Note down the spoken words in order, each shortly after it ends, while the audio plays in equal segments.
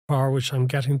power, which I'm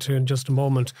getting to in just a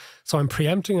moment. So I'm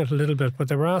preempting it a little bit, but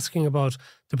they were asking about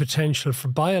the potential for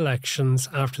by-elections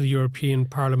after the European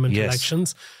Parliament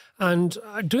elections. And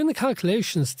doing the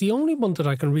calculations, the only one that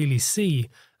I can really see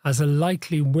as a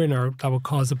likely winner that would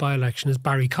cause a by-election is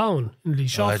Barry Cowan in Lee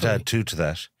Shoffrey. I'd add 2 to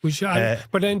that.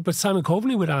 But Simon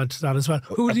Coveney would add to that as well.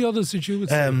 Who are the others that you would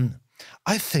say?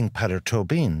 I think Peadar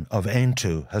Tóibín of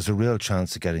Aintu has a real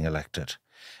chance of getting elected.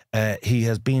 He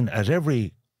has been at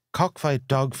every cockfight,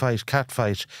 dogfight,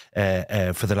 catfight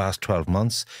for the last 12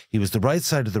 months. He was the right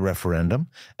side of the referendum,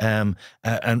 and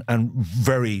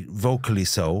very vocally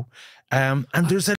so. And there's a